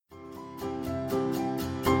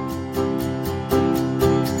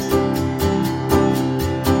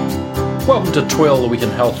Welcome to Twill, the Week in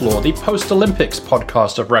Health Law, the post-Olympics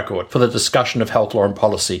podcast of record for the discussion of health law and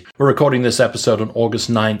policy. We're recording this episode on August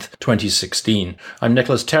 9th, 2016. I'm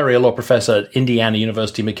Nicholas Terry, a law professor at Indiana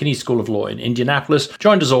University McKinney School of Law in Indianapolis,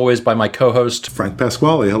 joined as always by my co-host Frank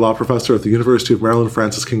Pasquale, a law professor at the University of Maryland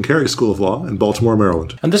Francis King Carey School of Law in Baltimore,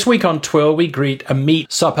 Maryland. And this week on Twill, we greet Ameet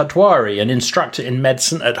Sarpatwari, an instructor in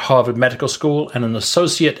medicine at Harvard Medical School and an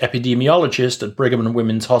associate epidemiologist at Brigham and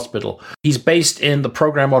Women's Hospital. He's based in the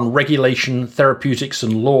program on regulation, therapeutics,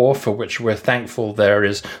 and law, for which we're thankful there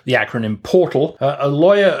is the acronym PORTAL. A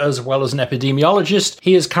lawyer as well as an epidemiologist,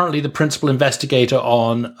 he is currently the principal investigator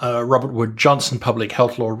on Robert Wood Johnson Public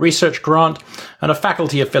Health Law Research Grant and a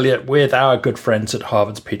faculty affiliate with our good friends at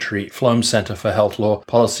Harvard's Petrie Flom Center for Health Law,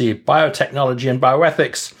 Policy, Biotechnology, and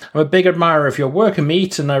Bioethics. I'm a big admirer of your work,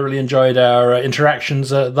 Ameet, and I really enjoyed our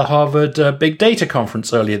interactions at the Harvard Big Data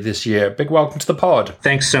Conference earlier this year. Big welcome to the pod.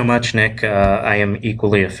 Thanks so much, Nick. I am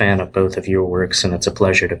equally a fan of both of your works, and it's a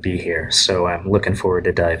pleasure to be here. So I'm looking forward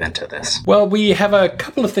to dive into this. Well, we have a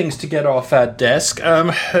couple of things to get off our desk.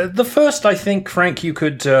 The first, I think, Frank, you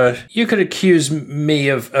could accuse me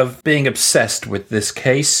of being obsessed with this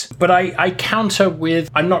case, but I counter with,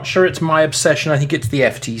 I'm not sure it's my obsession. I think it's the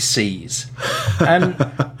FTC's, and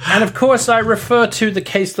of course I refer to the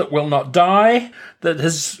case that will not die, that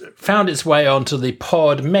has found its way onto the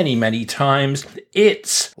pod many, many times.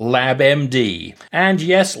 It's LabMD. And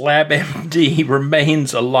yes, LabMD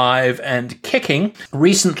remains alive and kicking.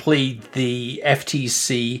 Recently, the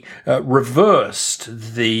FTC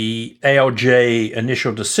reversed the ALJ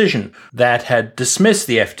initial decision that had dismissed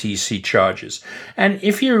the FTC charges. And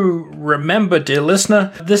if you remember, dear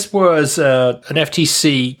listener, this was an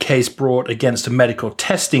FTC case brought against a medical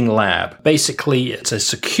testing lab. Basically, it's a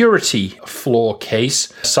security flaw case.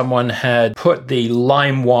 Someone had put the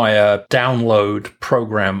LimeWire download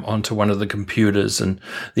program onto one of the computers, and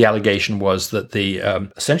the allegation was that the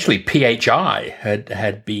essentially PHI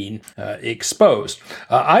had been exposed.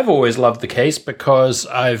 I've always loved the case because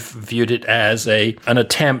I've viewed it as an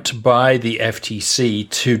attempt by the FTC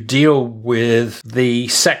to deal with the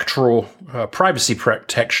sectoral privacy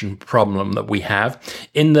protection problem that we have,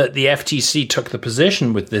 in that the FTC took the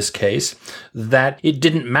position with this case that it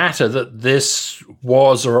didn't matter that this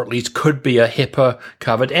was, or at least could be, a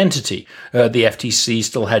HIPAA-covered entity. The FTC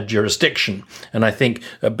still had jurisdiction. And I think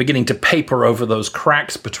beginning to paper over those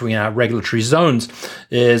cracks between our regulatory zones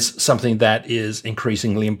is something that is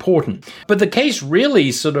increasingly important. But the case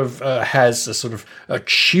really sort of has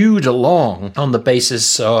chewed along on the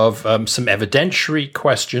basis of some evidentiary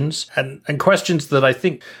questions and questions that I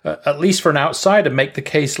think, at least for an outsider, make the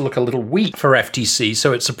case look a little weak for FTC.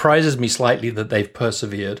 So it surprises me slightly that they've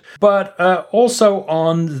persevered. But also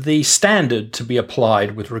on the standard to be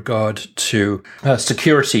applied with regard to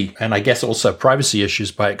security and I guess also privacy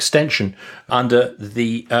issues by extension under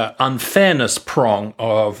the unfairness prong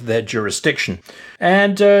of their jurisdiction.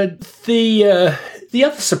 And the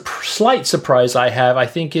other slight surprise I have, I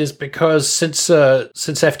think, is because since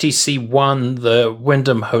FTC won the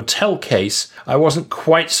Wyndham Hotel case, I wasn't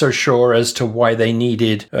quite so sure as to why they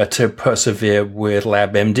needed to persevere with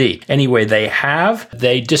LabMD. Anyway,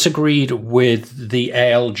 they disagreed with the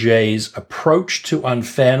ALJ's approach to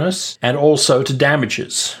unfairness and also to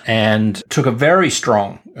damages, and took a very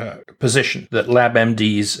strong position that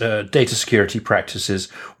LabMD's data security practices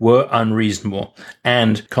were unreasonable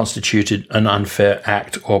and constituted an unfair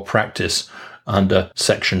act or practice under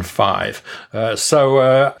Section 5.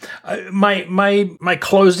 My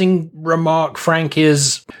closing remark, Frank,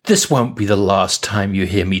 is this won't be the last time you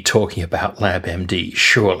hear me talking about LabMD,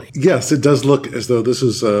 surely. Yes, it does look as though this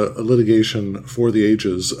is a litigation for the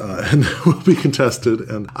ages and will be contested.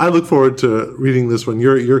 And I look forward to reading this one.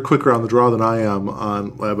 You're quicker on the draw than I am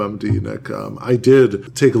on LabMD, Nick. I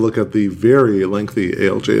did take a look at the very lengthy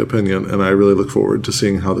ALJ opinion, and I really look forward to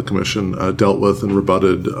seeing how the Commission dealt with and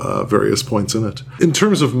rebutted various points in it. In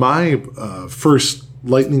terms of my first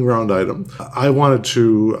lightning round item, I wanted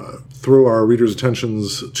to throw our readers'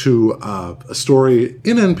 attentions to a story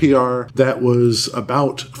in NPR that was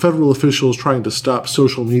about federal officials trying to stop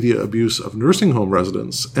social media abuse of nursing home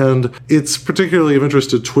residents. And it's particularly of interest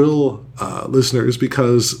to Twill listeners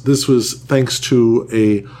because this was thanks to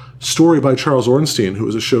a story by Charles Ornstein, who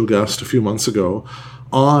was a show guest a few months ago,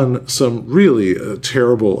 on some really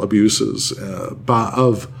terrible abuses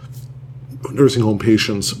of nursing home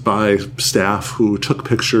patients by staff who took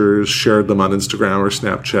pictures, shared them on Instagram or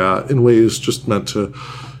Snapchat in ways just meant to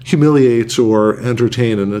humiliate or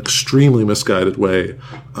entertain in an extremely misguided way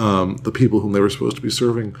the people whom they were supposed to be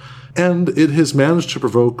serving. And it has managed to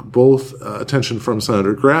provoke both attention from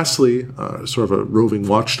Senator Grassley, sort of a roving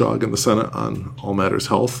watchdog in the Senate on all matters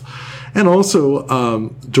health, and also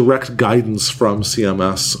direct guidance from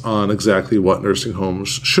CMS on exactly what nursing homes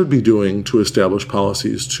should be doing to establish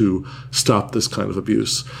policies to stop this kind of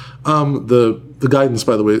abuse. The guidance,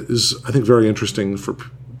 by the way, is, I think, very interesting for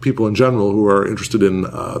people in general who are interested in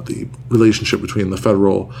the relationship between the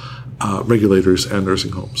federal regulators and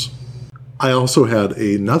nursing homes. I also had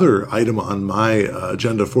another item on my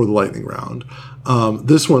agenda for the lightning round.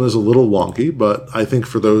 This one is a little wonky, but I think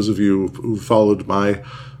for those of you who followed my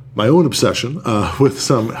own obsession with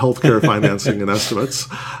some healthcare financing and estimates,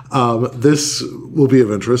 this will be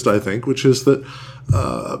of interest, I think, which is that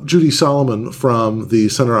Judy Solomon from the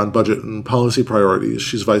Center on Budget and Policy Priorities,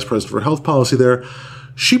 she's Vice President for Health Policy there,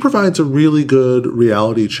 she provides a really good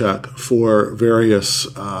reality check for various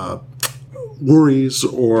worries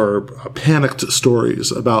or panicked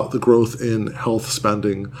stories about the growth in health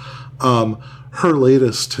spending. Her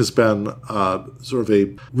latest has been sort of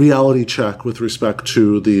a reality check with respect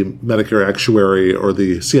to the Medicare actuary or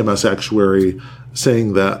the CMS actuary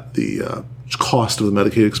saying that the cost of the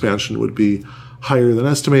Medicaid expansion would be higher than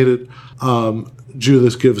estimated.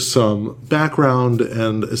 Judith gives some background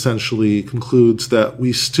and essentially concludes that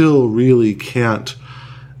we still really can't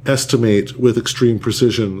estimate with extreme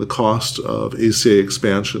precision the cost of ACA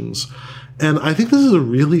expansions. And I think this is a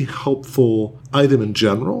really helpful item in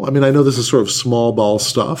general. I mean, I know this is sort of small ball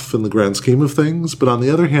stuff in the grand scheme of things, but on the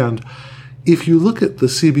other hand, if you look at the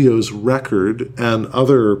CBO's record and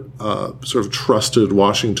other sort of trusted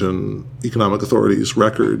Washington economic authorities'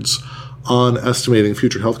 records on estimating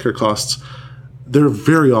future healthcare costs, they're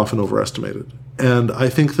very often overestimated. And I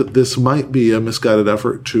think that this might be a misguided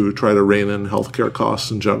effort to try to rein in healthcare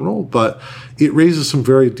costs in general, but it raises some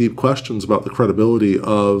very deep questions about the credibility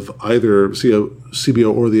of either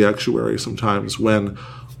CBO or the actuary sometimes when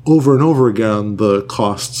over and over again the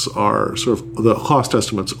costs are the cost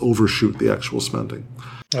estimates overshoot the actual spending.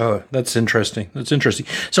 Oh, that's interesting.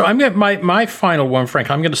 So I'm going my final one, Frank.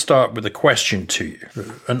 I'm going to start with a question to you,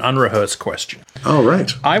 an unrehearsed question. All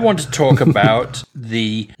right. I want to talk about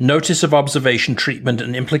the Notice of Observation, Treatment,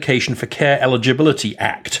 and Implication for Care Eligibility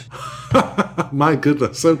Act. My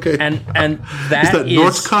goodness. Okay. And that is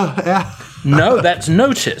Nortzka? No, that's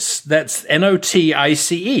Notice. That's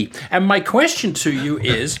NOTICE. And my question to you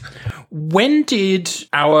is, when did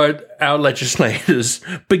our legislators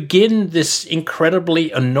begin this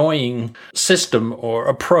incredibly annoying system or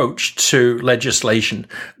approach to legislation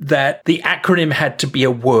that the acronym had to be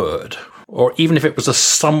a word? Or even if it was a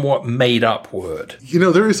somewhat made-up word. You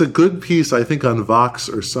know, there is a good piece, I think, on Vox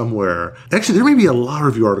or somewhere. Actually, there may be a law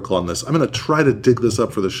review article on this. I'm going to try to dig this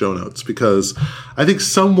up for the show notes because I think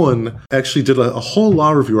someone actually did a whole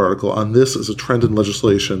law review article on this as a trend in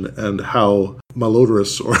legislation and how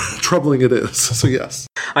malodorous or troubling it is. So, yes.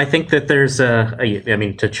 I think that there's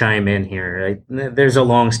to chime in here, there's a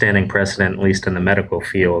long-standing precedent, at least in the medical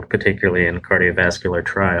field, particularly in cardiovascular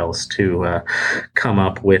trials, to come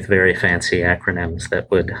up with very fancy acronyms that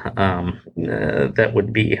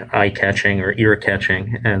would be eye-catching or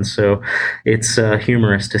ear-catching, and so it's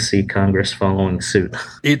humorous to see Congress following suit.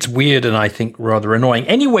 It's weird and I think rather annoying.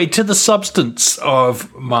 Anyway, to the substance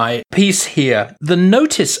of my piece here, the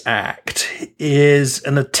Notice Act is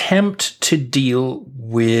an attempt to deal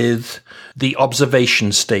with the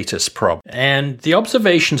observation status problem. And the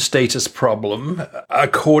observation status problem,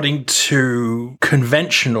 according to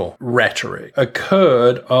conventional rhetoric,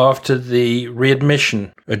 occurred after the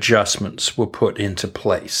readmission adjustments were put into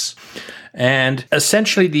place. And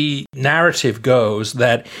essentially the narrative goes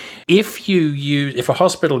that if a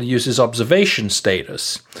hospital uses observation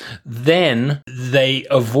status, then they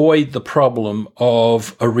avoid the problem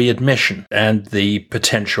of a readmission and the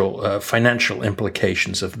potential financial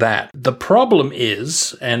implications of that. The problem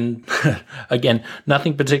is, and again,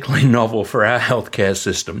 nothing particularly novel for our healthcare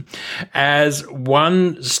system, as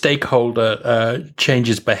one stakeholder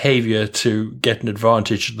changes behavior to get an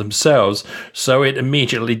advantage themselves, so it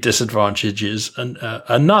immediately disadvantages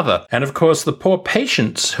another. And of course, the poor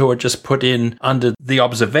patients who are just put in under the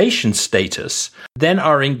observation status then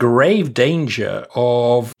are in grave danger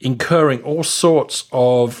of incurring all sorts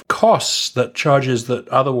of costs charges that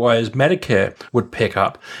otherwise Medicare would pick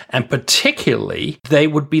up. And particularly, they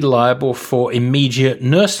would be liable for immediate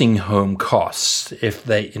nursing home costs if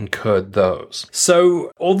they incurred those.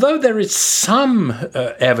 So although there is some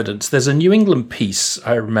evidence, there's a New England piece,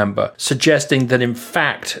 I remember, suggesting that in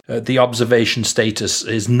fact, the observation status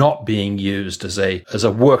is not being used as a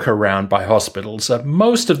workaround by hospitals.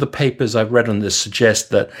 Most of the papers I've read on this suggest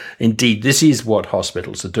that indeed this is what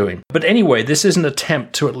hospitals are doing. But anyway, this is an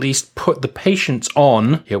attempt to at least put the patients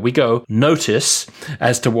on, here we go, notice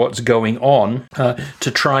as to what's going on,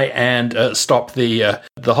 to try and stop the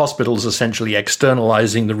hospitals essentially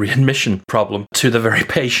externalizing the readmission problem to the very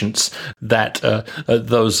patients that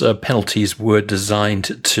those penalties were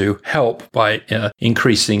designed to help by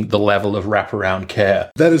increasing the level of wraparound care.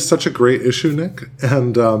 That is such a great issue, Nick.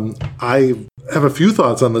 And I have a few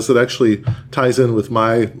thoughts on this that actually ties in with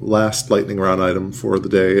my last lightning round item for the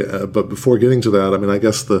day. But before getting to that, I mean, I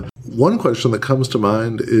guess the one question that comes to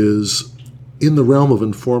mind is in the realm of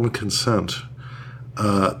informed consent.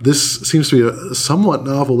 This seems to be a somewhat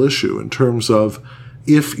novel issue in terms of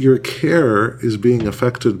if your care is being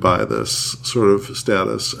affected by this sort of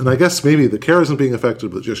status. And I guess maybe the care isn't being affected,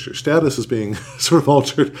 but just your status is being sort of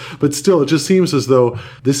altered. But still, it just seems as though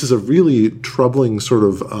this is a really troubling sort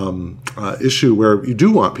of issue where you do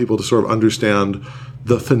want people to sort of understand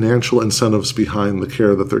the financial incentives behind the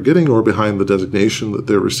care that they're getting or behind the designation that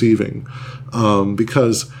they're receiving.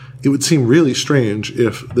 Because it would seem really strange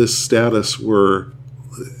if this status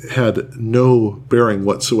had no bearing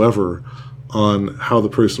whatsoever on how the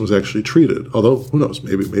person was actually treated. Although, who knows,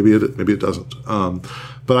 maybe it doesn't.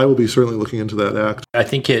 But I will be certainly looking into that act. I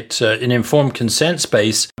think it, in informed consent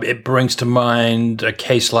space, it brings to mind a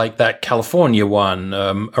case like that California one,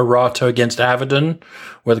 Arato against Avedon,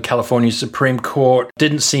 where the California Supreme Court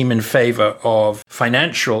didn't seem in favor of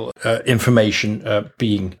financial information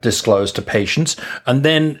being disclosed to patients, and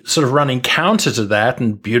then sort of running counter to that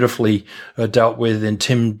and beautifully dealt with in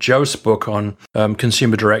Tim Joast's book on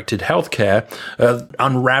consumer-directed healthcare,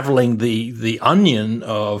 unraveling the onion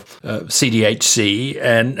of CDHC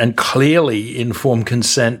and clearly informed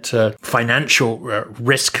consent financial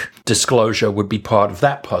risk disclosure would be part of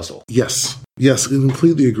that puzzle. Yes,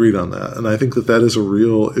 completely agreed on that. And I think that is a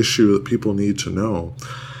real issue that people need to know.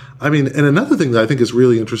 I mean, and another thing that I think is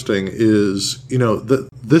really interesting is,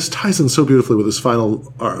 this ties in so beautifully with this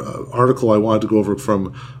final article I wanted to go over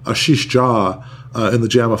from Ashish Jha in the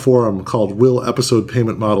JAMA forum called Will Episode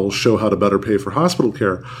Payment Models Show How to Better Pay for Hospital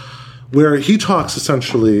Care?, where he talks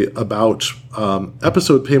essentially about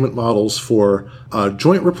episode payment models for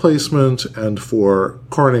joint replacement and for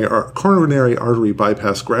coronary artery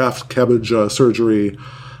bypass graft CABG surgery.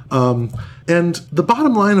 And the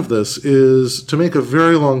bottom line of this is, to make a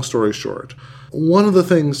very long story short, one of the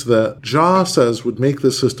things that Jha says would make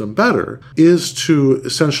this system better is to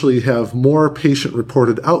essentially have more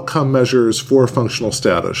patient-reported outcome measures for functional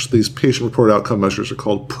status. These patient-reported outcome measures are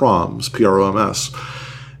called PROMs, P-R-O-M-S.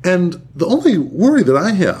 And the only worry that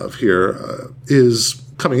I have here is,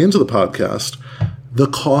 coming into the podcast, the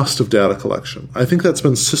cost of data collection. I think that's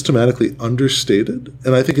been systematically understated.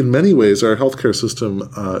 And I think in many ways our healthcare system,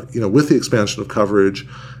 with the expansion of coverage,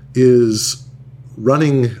 is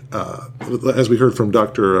running, as we heard from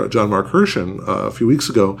Dr. John Mark Hershen a few weeks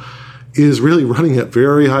ago, is really running at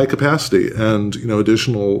very high capacity. And,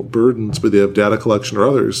 additional burdens, whether they have data collection or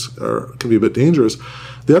others, can be a bit dangerous.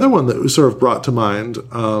 The other one that was sort of brought to mind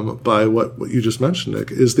by what you just mentioned,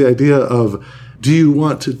 Nick, is the idea of, do you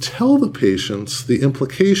want to tell the patients the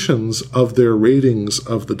implications of their ratings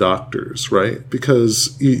of the doctors, right?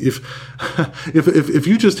 Because if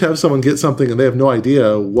you just have someone get something and they have no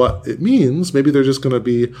idea what it means, maybe they're just going to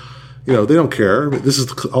be, they don't care. This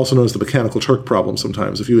is also known as the mechanical Turk problem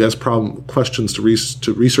sometimes. If you ask questions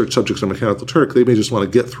to research subjects on mechanical Turk, they may just want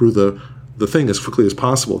to get through the thing as quickly as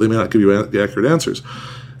possible. They may not give you the accurate answers.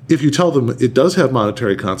 If you tell them it does have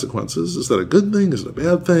monetary consequences, is that a good thing? Is it a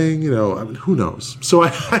bad thing? Who knows? So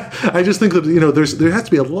I just think that, there has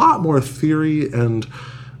to be a lot more theory and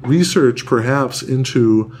research perhaps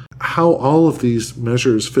into how all of these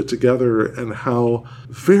measures fit together and how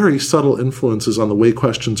very subtle influences on the way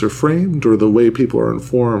questions are framed or the way people are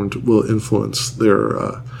informed will influence their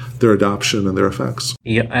adoption and their effects.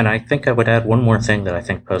 Yeah, and I think I would add one more thing that I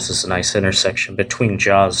think poses a nice intersection between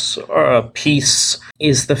Jha's piece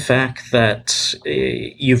is the fact that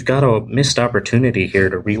you've got a missed opportunity here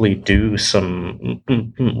to really do some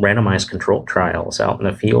randomized control trials out in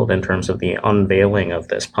the field in terms of the unveiling of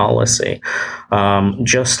this policy.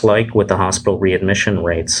 Just like with the hospital readmission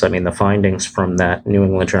rates, I mean, the findings from that New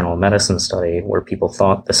England Journal of Medicine study where people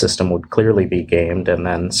thought the system would clearly be gamed and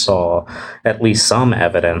then saw at least some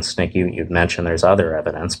evidence evidence. Nick, you'd mentioned there's other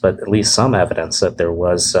evidence, but at least some evidence that there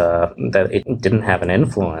was, that it didn't have an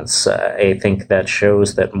influence. I think that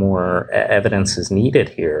shows that more evidence is needed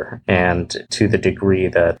here. And to the degree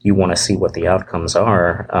that you want to see what the outcomes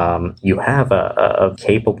are, you have a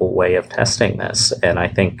capable way of testing this. And I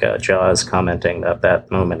think Ja is commenting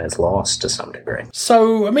that moment is lost to some degree.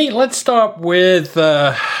 So, let's start with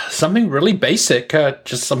something really basic,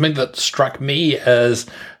 just something that struck me as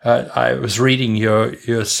I was reading your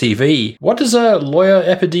CV. What does a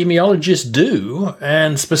lawyer-epidemiologist do?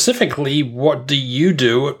 And specifically, what do you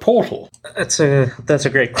do at Portal? That's a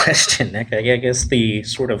great question, Nick. I guess the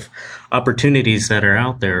sort of opportunities that are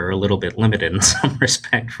out there are a little bit limited in some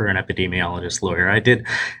respect for an epidemiologist lawyer. I did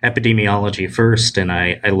epidemiology first, and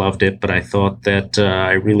I loved it, but I thought that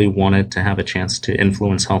I really wanted to have a chance to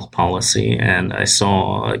influence health policy, and I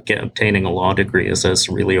saw obtaining a law degree as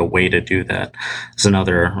really a way to do that. It's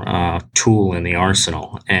another tool in the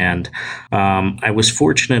arsenal. And I was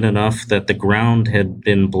fortunate enough that the ground had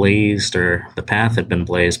been blazed, or the path had been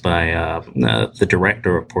blazed by the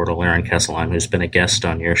director of Portal, Aaron Kesselheim, who's been a guest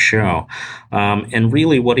on your show. And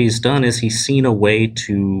really what he's done is he's seen a way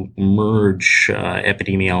to merge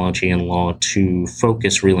epidemiology and law to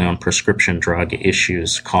focus really on prescription drug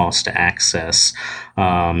issues, cost, access,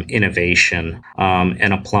 innovation,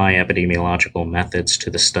 and apply epidemiological methods to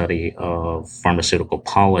the study of pharmaceutical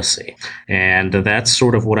policy. And that's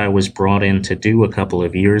sort of what I was brought in to do a couple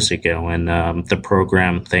of years ago. And the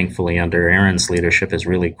program, thankfully, under Aaron's leadership has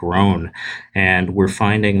really grown. And we're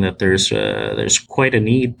finding that there's quite a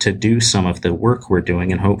need to do some of the work we're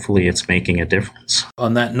doing, and hopefully it's making a difference.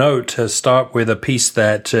 On that note, to start with a piece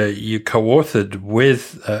that you co-authored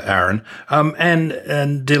with Aaron,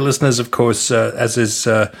 and dear listeners, of course, as is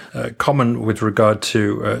common with regard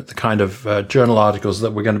to the kind of journal articles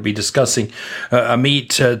that we're going to be discussing,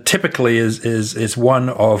 Ameet typically is one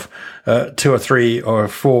of 2 or 3 or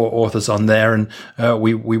 4 authors on there, and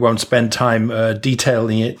we won't spend time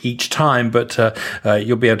detailing it each time, but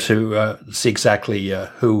you'll be able to see exactly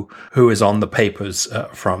who is on the papers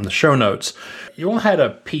from the show notes. You all had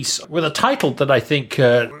a piece with a title that I think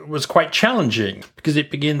was quite challenging, because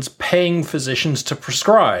it begins paying physicians to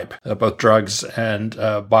prescribe both drugs and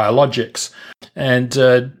biologics. And,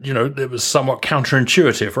 it was somewhat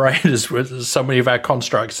counterintuitive, right? As with so many of our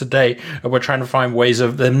constructs today, we're trying to find ways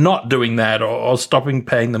of them not doing that or stopping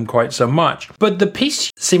paying them quite so much. But the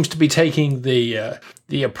piece seems to be taking the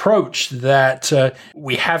approach that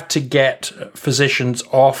we have to get physicians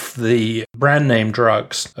off the brand name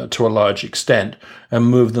drugs to a large extent and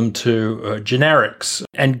move them to generics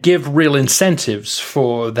and give real incentives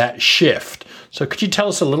for that shift. So could you tell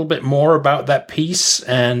us a little bit more about that piece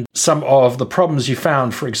and some of the problems you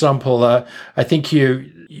found? For example, I think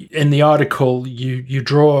in the article, you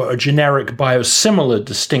draw a generic biosimilar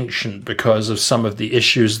distinction because of some of the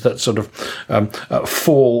issues that sort of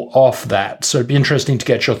fall off that. So it'd be interesting to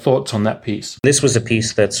get your thoughts on that piece. This was a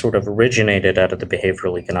piece that sort of originated out of the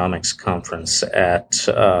Behavioral Economics Conference at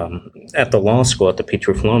the law school at the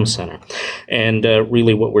Petrie Flom Center. And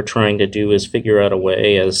really what we're trying to do is figure out a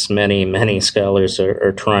way, as many scholars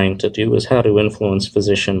are trying to do, is how to influence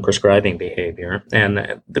physician prescribing behavior.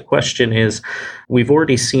 And the question is, we've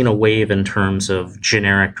already seen a wave in terms of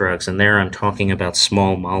generic drugs, and there I'm talking about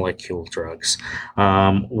small molecule drugs,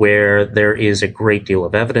 where there is a great deal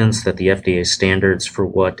of evidence that the FDA standards for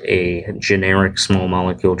what a generic small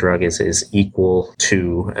molecule drug is equal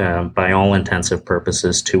to, by all intensive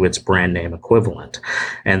purposes, to its brand name equivalent.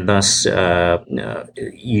 And thus,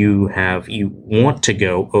 you want to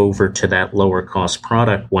go over to that lower cost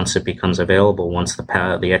product once it becomes available, once the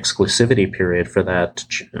exclusivity period for that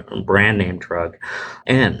brand name drug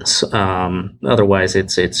ends. Otherwise,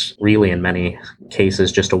 it's really in many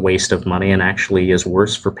cases just a waste of money, and actually is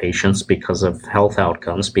worse for patients because of health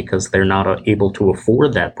outcomes, because they're not able to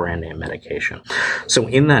afford that brand name medication. So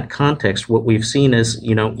in that context, what we've seen is,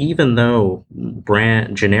 even though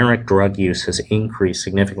generic drug use has increased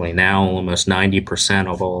significantly, now almost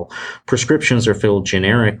 90% of all prescriptions are filled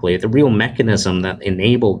generically, the real mechanism that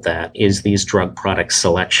enabled that is these drug product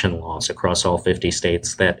selection laws across all 50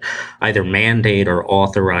 states that either mandate or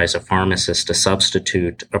authorize a pharmacist to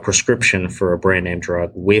substitute a prescription for a brand name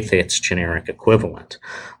drug with its generic equivalent.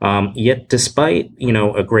 Yet despite,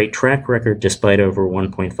 a great track record, despite over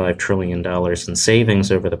 $1.5 trillion in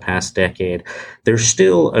savings over the past decade, there's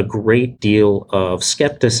still a great deal of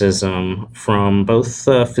skepticism from both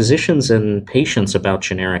physicians and patients about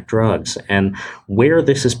generic drugs. And where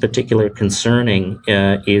this is particularly concerning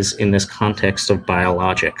is in this context of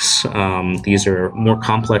biologics. These are more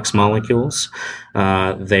complex molecules.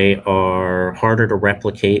 They are harder to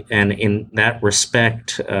replicate, and in that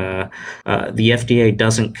respect, the FDA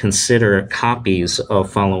doesn't consider copies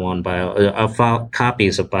of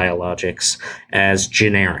copies of biologics as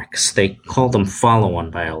generics. They call them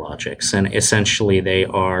follow-on biologics, and essentially they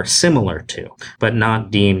are similar to, but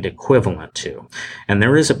not deemed equivalent to. And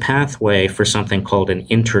there is a pathway for something called an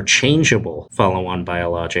interchangeable follow-on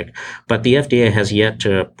biologic, but the FDA has yet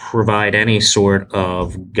to provide any sort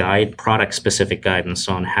of product-specific guidance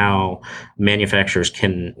on how manufacturers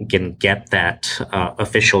can get that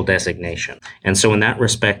official designation. And so in that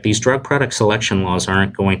respect, these drug product selection laws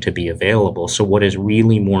aren't going to be available. So what is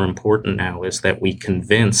really more important now is that we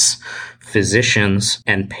convince physicians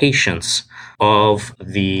and patients of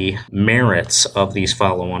the merits of these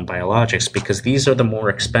follow-on biologics, because these are the more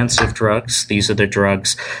expensive drugs. These are the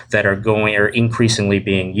drugs that are increasingly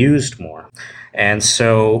being used more. And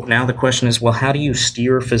so now the question is, well, how do you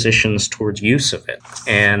steer physicians towards use of it?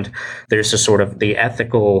 And there's a sort of the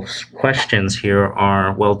ethical questions here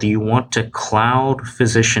are, well, do you want to cloud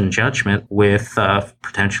physician judgment with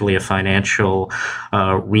potentially a financial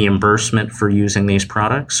reimbursement for using these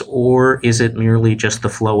products? Or is it merely just the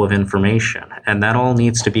flow of information? And that all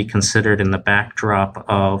needs to be considered in the backdrop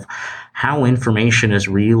of how information is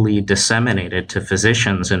really disseminated to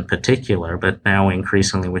physicians in particular, but now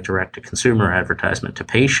increasingly with direct-to-consumer advertisement to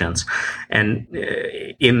patients. And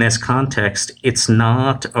in this context, it's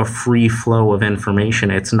not a free flow of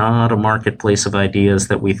information. It's not a marketplace of ideas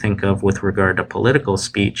that we think of with regard to political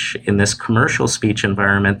speech. In this commercial speech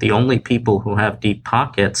environment, the only people who have deep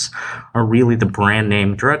pockets are really the brand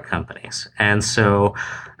name drug companies. And so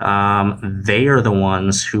they are the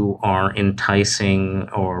ones who are enticing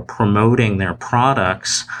or promoting their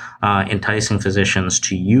products, enticing physicians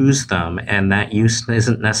to use them, and that use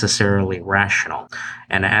isn't necessarily rational.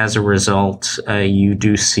 And as a result, you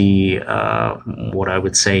do see what I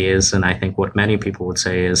would say is, and I think what many people would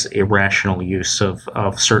say is, irrational use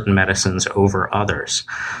of certain medicines over others.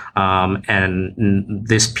 And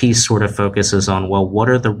this piece sort of focuses on, well, what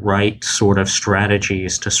are the right sort of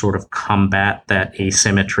strategies to sort of combat that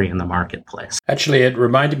asymmetry in the marketplace? Actually, it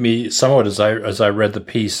reminded me somewhat as I read the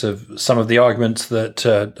piece of some of the arguments that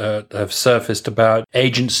have surfaced about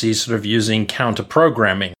agencies sort of using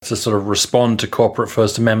counter-programming to sort of respond to corporate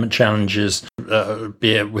First Amendment challenges,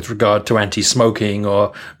 be it with regard to anti-smoking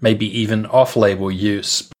or maybe even off-label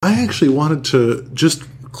use. I actually wanted to just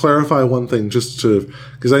clarify one thing,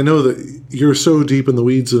 because I know that you're so deep in the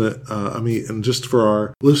weeds in it, Ameet, and just for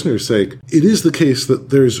our listeners' sake, it is the case that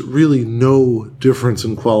there's really no difference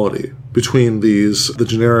in quality between the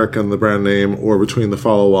generic and the brand name, or between the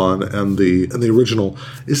follow-on and the original.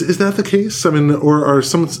 Is that the case? I mean, or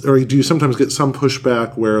do you sometimes get some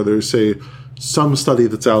pushback where there's, say, some study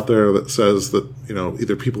that's out there that says that,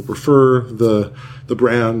 either people prefer the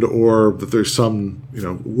brand, or that there's some,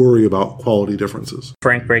 worry about quality differences?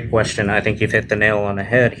 Frank, great question. I think you've hit the nail on the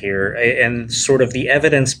head here. And sort of the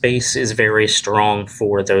evidence base is very strong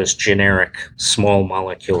for those generic small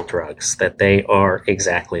molecule drugs, that they are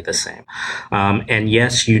exactly the same. And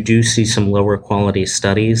yes, you do see some lower quality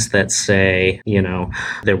studies that say,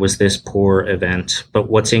 there was this poor event. But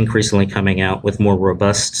what's increasingly coming out with more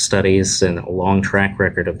robust studies and a long track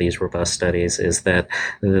record of these robust studies is that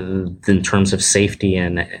in terms of safety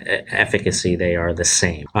and efficacy, they are the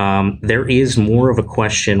same. There is more of a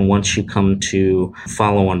question once you come to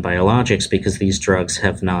follow-on biologics, because these drugs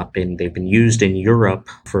they've been used in Europe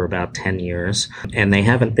for about 10 years, and they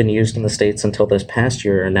haven't been used in the States until this past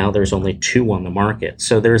year, and now there's only 2 on the market.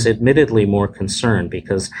 So there's admittedly more concern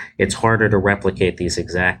because it's harder to replicate these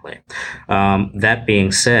exactly. That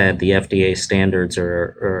being said, the FDA standards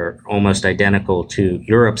are almost identical to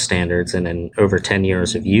Europe's standards, and in over 10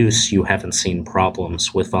 years of use, you haven't seen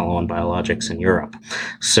problems with follow-on biologics in Europe.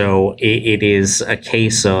 So it is a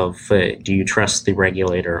case of do you trust the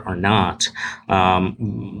regulator or not?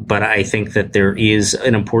 But I think that there is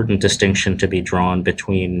an important distinction to be drawn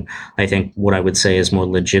between, I think, what I would say is more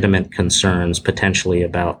legitimate concerns potentially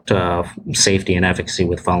about safety and efficacy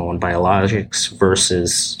with follow-on biologics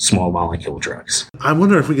versus small molecule drugs. I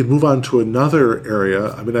wonder if we could move on to another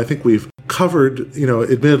area. I mean, I think we've covered,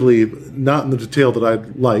 admittedly, not in the detail that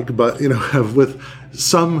I'd like, but, have with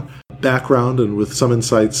some background and with some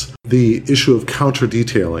insights, the issue of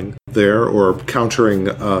counter-detailing there, or countering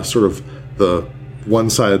sort of the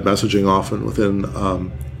one-sided messaging often within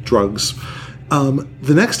drugs.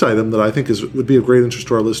 The next item that I think would be of great interest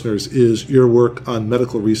to our listeners is your work on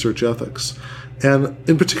medical research ethics. And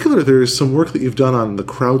in particular, there is some work that you've done on the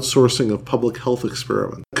crowdsourcing of public health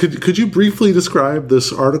experiments. Could you briefly describe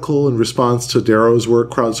this article in response to Darrow's work,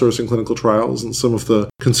 crowdsourcing clinical trials, and some of the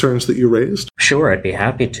concerns that you raised? Sure, I'd be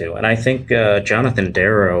happy to. And I think Jonathan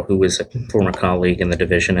Darrow, who is a former colleague in the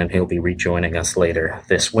division, and he'll be rejoining us later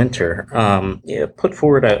this winter, put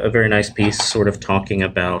forward a very nice piece sort of talking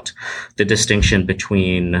about the distinction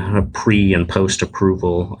between pre- and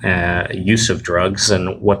post-approval use of drugs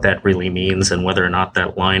and what that really means and whether or not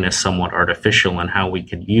that line is somewhat artificial and how we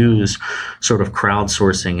could use sort of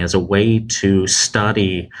crowdsourcing as a way to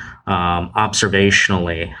study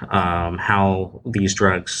observationally how these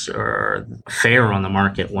drugs fare on the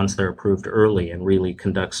market once they're approved early and really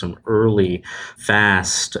conduct some early,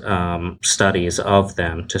 fast studies of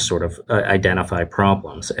them to sort of identify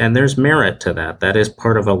problems. And there's merit to that. That is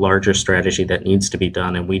part of a larger strategy that needs to be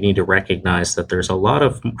done. And we need to recognize that there's a lot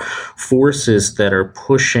of forces that are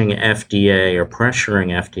pushing FDA or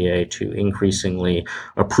pressuring FDA to increasingly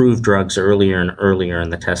approve drugs earlier and earlier in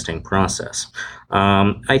the testing process.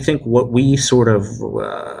 I think what we sort of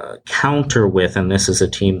counter with, and this is a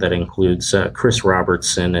team that includes Chris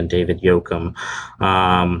Robertson and David Yoakum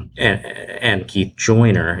and Keith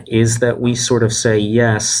Joyner, is that we sort of say,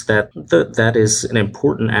 yes, that is an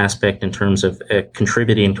important aspect in terms of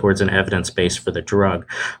contributing towards an evidence base for the drug,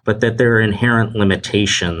 but that there are inherent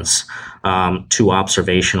limitations to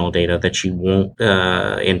observational data that you won't,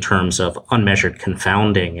 in terms of unmeasured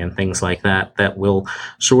confounding and things like that, that will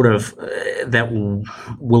sort of, that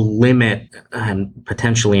will limit and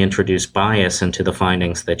potentially introduce bias into the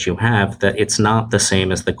findings that you have, that it's not the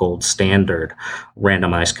same as the gold standard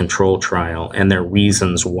randomized control trial. And there are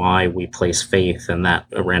reasons why we place faith in that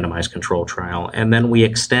randomized control trial. And then we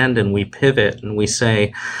extend and we pivot and we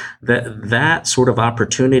say that that sort of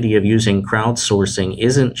opportunity of using crowdsourcing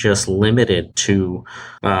isn't just limited to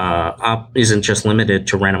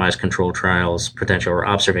randomized control trials, potential or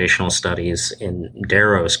observational studies in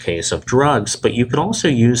Darrow's case of drugs, but you could also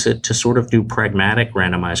use it to sort of do pragmatic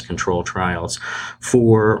randomized control trials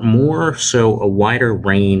for more so a wider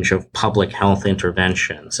range of public health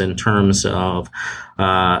interventions in terms of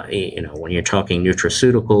when you're talking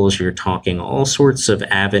nutraceuticals, you're talking all sorts of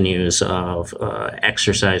avenues of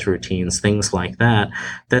exercise routines, things like that,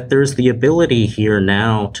 that there's the ability here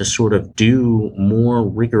now to sort of do more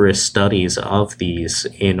rigorous studies of these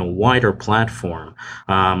in a wider platform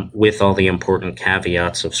with all the important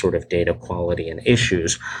caveats of sort of data quality and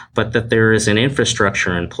issues, but that there is an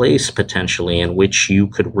infrastructure in place potentially in which you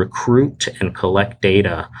could recruit and collect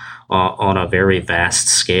data on a very vast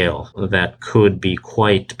scale that could be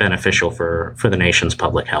quite beneficial for the nation's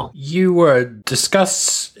public health. You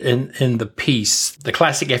discuss in the piece the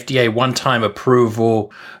classic FDA one-time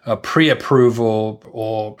approval, pre-approval,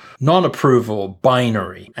 or non-approval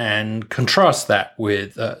binary, and contrast that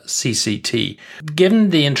with CCT.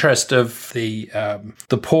 Given the interest of the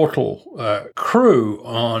portal crew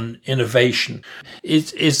on innovation,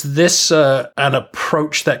 is this an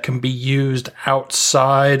approach that can be used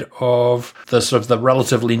outside of the sort of the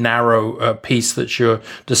relatively narrow piece that you're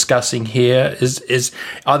discussing here?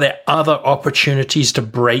 Are there other opportunities to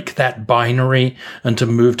break that binary and to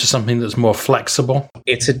move to something that's more flexible?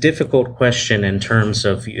 It's a difficult question in terms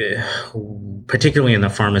of, particularly in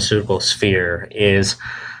the pharmaceutical sphere, is,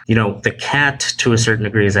 the cat to a certain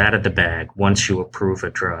degree is out of the bag once you approve a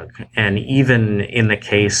drug. And even in the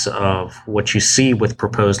case of what you see with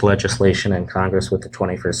proposed legislation in Congress with the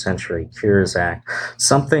 21st Century Cures Act,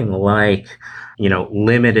 something like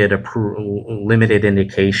limited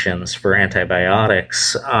indications for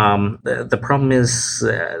antibiotics. The problem is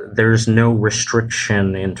there's no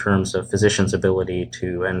restriction in terms of physicians' ability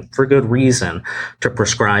to, and for good reason, to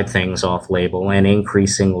prescribe things off-label. And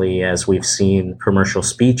increasingly, as we've seen, commercial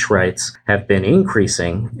speech rights have been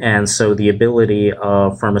increasing. And so the ability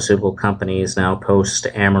of pharmaceutical companies now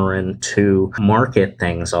post-Amarin to market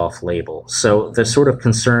things off-label. So the sort of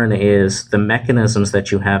concern is the mechanisms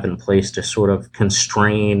that you have in place to sort of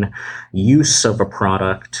constrain use of a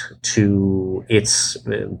product to its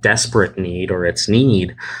desperate need or its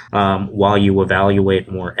need while you evaluate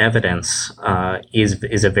more evidence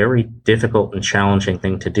is a very difficult and challenging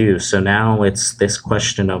thing to do. So now it's this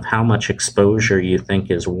question of how much exposure you think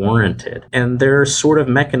is warranted. And there are sort of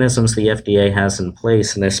mechanisms the FDA has in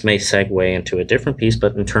place, and this may segue into a different piece,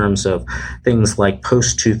 but in terms of things like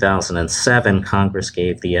post-2007, Congress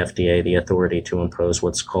gave the FDA the authority to impose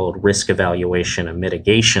what's called risk evaluation restoration and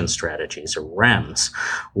mitigation strategies, or REMS,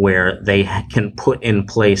 where they can put in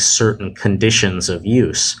place certain conditions of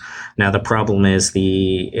use. Now, the problem is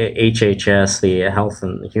the HHS, the Health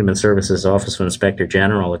and Human Services Office of Inspector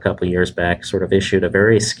General, a couple of years back, sort of issued a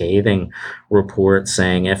very scathing report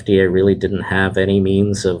saying FDA really didn't have any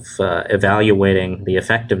means of evaluating the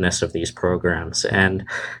effectiveness of these programs. And,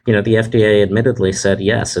 the FDA admittedly said,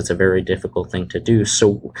 yes, it's a very difficult thing to do.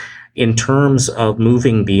 So in terms of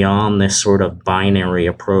moving beyond this sort of binary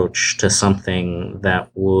approach to something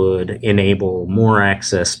that would enable more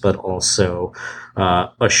access, but also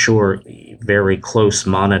assure very close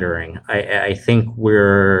monitoring, I think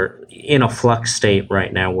we're in a flux state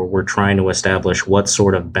right now where we're trying to establish what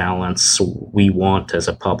sort of balance we want as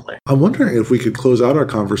a public. I'm wondering if we could close out our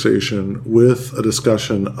conversation with a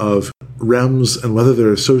discussion of REMS and whether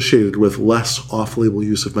they're associated with less off-label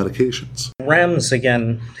use of medications. REMS,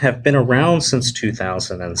 again, have been around since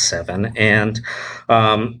 2007, and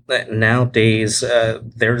nowadays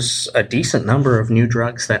there's a decent number of new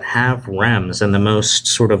drugs that have REMS, and the most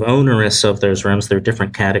sort of onerous of those REMS, there are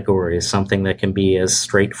different categories, something that can be as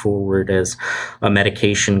straightforward as a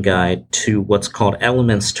medication guide to what's called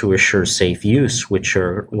elements to assure safe use, which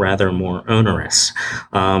are rather more onerous.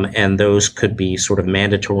 And those could be sort of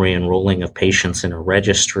mandatory enrolling of patients in a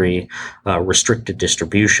registry, restricted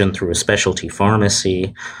distribution through a specialty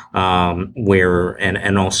pharmacy,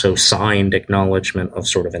 and also signed acknowledgement of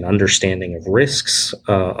sort of an understanding of risks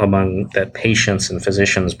among that patients and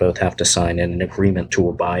physicians both have to sign in an agreement to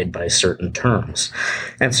abide by certain terms.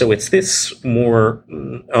 And so it's this more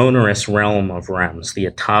onerous realm of REMS, the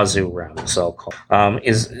ATAZU REMS, I'll call,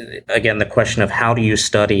 is again the question of how do you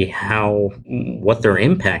study what their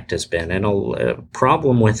impact has been. And a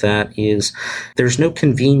problem with that is there's no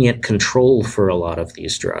convenient control for a lot of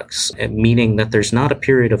these drugs, meaning that there's not a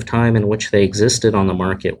period of time in which they existed on the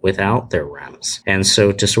market without their REMS. And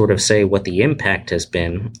so to sort of say what the impact has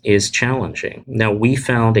been is challenging. Now, we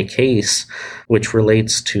found a case which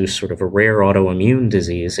relates to sort of a rare autoimmune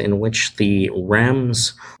disease in which the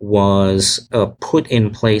REMS was put in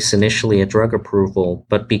place initially at drug approval,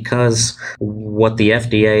 but because what the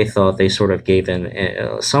FDA thought, they sort of gave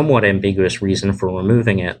a somewhat ambiguous reason for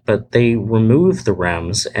removing it, but they removed the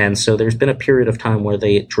REMS, and so there's been a period of time where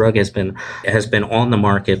the drug has been on the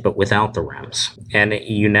market but without the REMS, and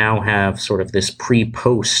you now have sort of this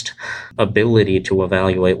pre-post ability to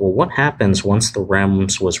evaluate, well, what happens once the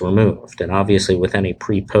REMS was removed? And obviously with any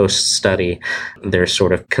pre-post study, there's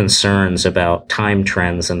sort of concerns about time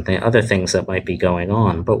trends and other things that might be going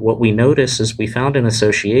on. But what we notice is we found an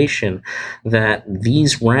association that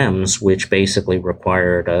these REMS, which basically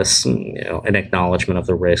required us, an acknowledgement of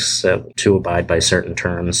the risks to abide by certain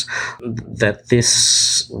terms, that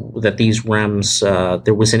these REMS,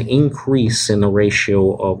 there was an increase in the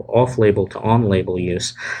ratio of off-label to on-label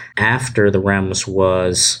use after the REMS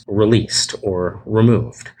was released or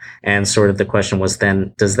removed. And sort of the question was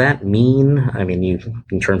then, does that mean,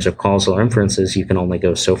 in terms of causal inferences, you can only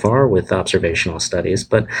go so far with observational studies,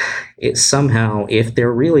 but somehow, if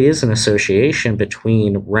there really is an association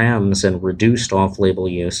between REMS and reduced off-label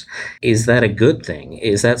use, is that a good thing?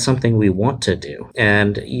 Is that something we want to do?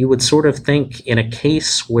 And you would sort of think in a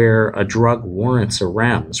case where a drug warrants a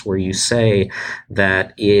REMS, where you say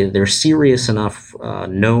that there's serious enough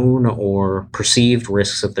known or perceived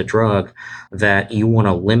risks of the drug that you want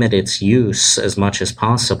to limit its use as much as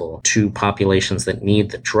possible to populations that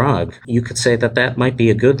need the drug, you could say that that might be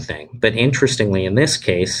a good thing. But interestingly, in this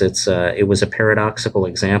case, it was a paradoxical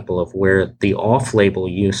example of where the off-label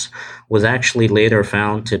use was actually later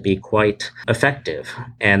found to be quite effective,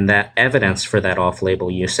 and that evidence for that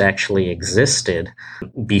off-label use actually existed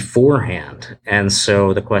beforehand. And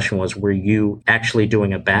so the question was, were you actually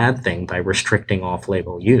doing a bad thing by restricting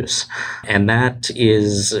off-label use? And that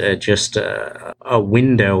is just a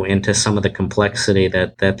window into some of the complexity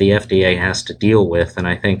that the FDA has to deal with, and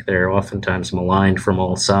I think they're oftentimes maligned from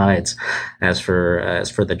all sides as for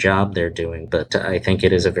the job they're doing. But I think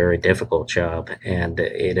it is a very difficult job, and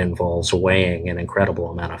it involves weighing an incredible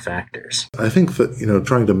amount of factors. I think that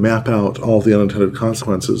trying to map out all the unintended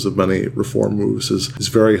consequences of many reform moves is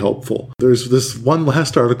very helpful. There's this one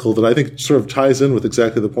last article that I think sort of ties in with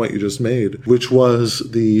exactly the point you just made, which was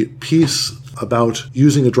the piece about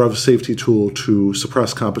using a drug safety tool to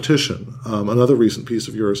suppress competition. Another recent piece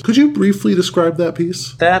of yours. Could you briefly describe that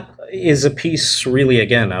piece? That is a piece, really,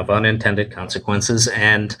 again, of unintended consequences.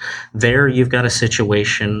 And there you've got a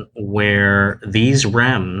situation where these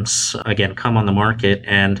REMS, again, come on the market,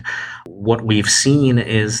 and what we've seen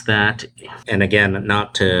is that, and again,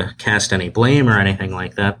 not to cast any blame or anything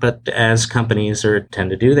like that, but as companies tend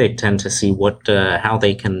to do, they tend to see how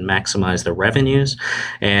they can maximize their revenues.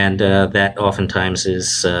 And that oftentimes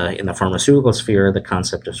is in the pharmaceutical sphere, the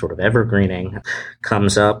concept of sort of evergreening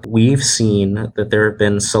comes up. We've seen that there have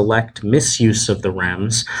been select misuse of the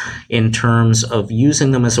REMS in terms of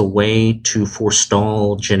using them as a way to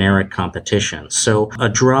forestall generic competition. So a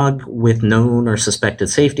drug with known or suspected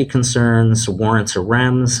safety concerns warrants a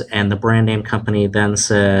REMS, and the brand name company then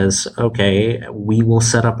says, okay, we will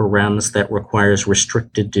set up a REMS that requires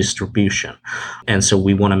restricted distribution. And so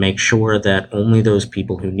we want to make sure that only those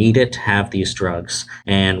people who need it have these drugs,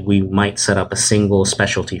 and we might set up a single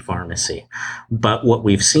specialty pharmacy. But what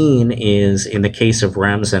we've seen is in the case of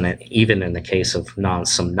REMS, and even in the case of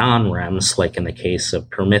some non-REMS, like in the case of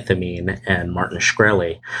permethamine and Martin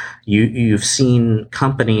Shkreli, you've seen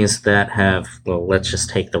companies that have, well, let's just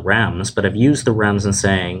take the REMS, but have used the REMS and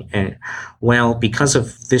saying, well, because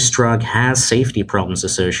of this drug has safety problems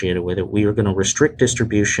associated with it, we are going to restrict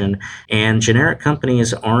distribution, and generic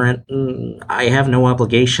companies I have no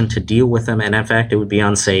obligation to deal with them, and in fact, it would be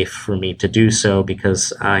unsafe for me to do so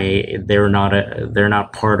because they're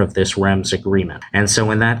not part of this REMS agreement. And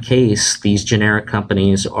so in that case, these generic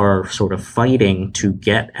companies are sort of fighting to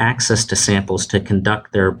get access to samples to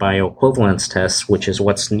conduct their bioequivalence tests, which is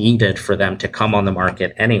what's needed for them to come on the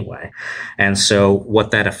market anyway. And so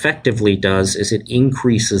what that effectively does is it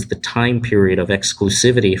increases the time period of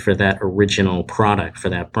exclusivity for that original product, for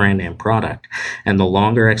that brand name product. And the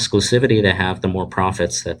longer exclusivity they have, the more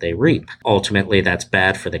profits that they reap. Ultimately, that's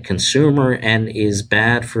bad for the consumer and is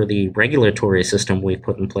bad for the regulatory system we've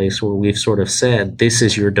put in place, where we've sort of said, this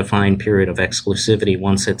is your defined period of exclusivity.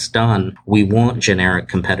 Once it's done, we want generic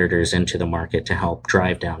competitors into the market to help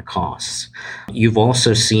drive down costs. You've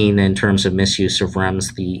also seen, in terms of misuse of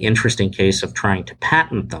REMS, the interesting case of trying to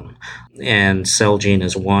patent them. And Celgene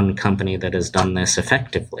is one company that has done this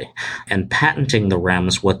effectively. And patenting the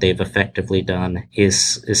REMS, what they've effectively done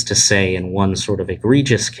is to say, in one sort of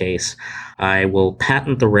egregious case, I will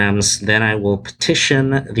patent the REMS, then I will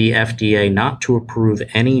petition the FDA not to approve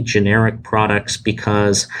any generic products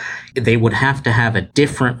because they would have to have a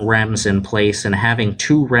different REMS in place, and having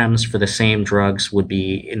two REMS for the same drugs would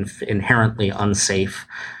be inherently unsafe.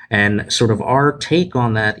 And sort of our take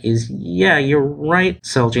on that is, yeah, you're right,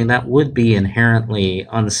 Celgene, that would be inherently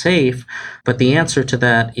unsafe. But the answer to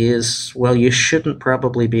that is, well, you shouldn't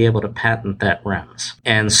probably be able to patent that REMS.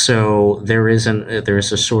 And so there is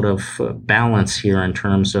a sort of balance here in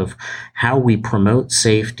terms of how we promote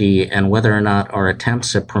safety and whether or not our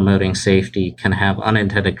attempts at promoting safety can have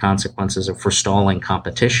unintended consequences of forestalling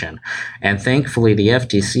competition. And thankfully, the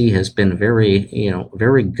FTC has been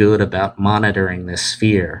very good about monitoring this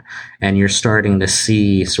sphere. And you're starting to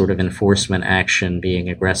see sort of enforcement action being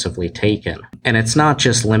aggressively taken. And it's not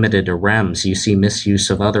just limited to REMS. You see misuse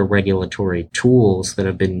of other regulatory tools that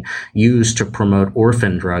have been used to promote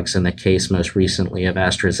orphan drugs, in the case most recently of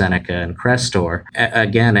AstraZeneca and Crestor,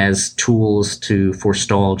 again, as tools to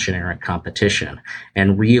forestall generic competition.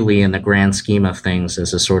 And really, in the grand scheme of things,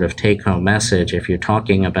 as a sort of take-home message, if you're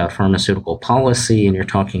talking about pharmaceutical policy and you're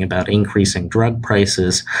talking about increasing drug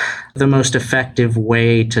prices, the most effective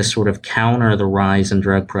way to sort of counter the rise in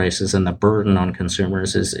drug prices and the burden on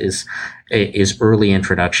consumers is early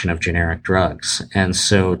introduction of generic drugs. And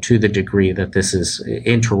so to the degree that this is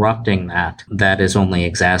interrupting that is only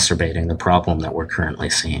exacerbating the problem that we're currently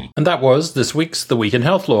seeing. And that was this week's The Week in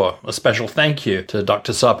Health Law. A special thank you to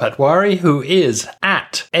Dr. Sarpatwari, who is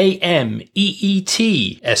at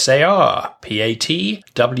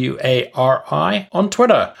AmeetSarpatwari on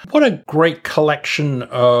Twitter. What a great collection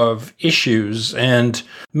of issues, and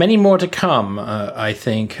many more to come, I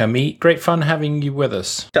think. Ameet, great fun having you with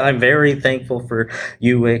us. I'm very thankful for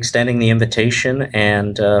you extending the invitation,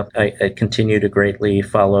 and I continue to greatly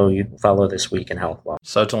follow This Week in Health Law.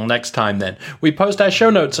 So till next time then. We post our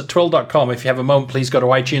show notes at twill.com. If you have a moment, please go to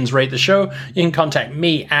iTunes, rate the show. You can contact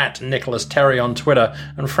me at Nicholas Terry on Twitter.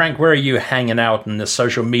 And Frank, where are you hanging out in the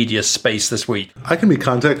social media space this week? I can be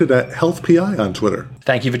contacted at HealthPI on Twitter.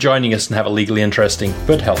 Thank you for joining us, and have a legally interesting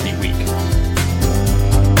but healthy week.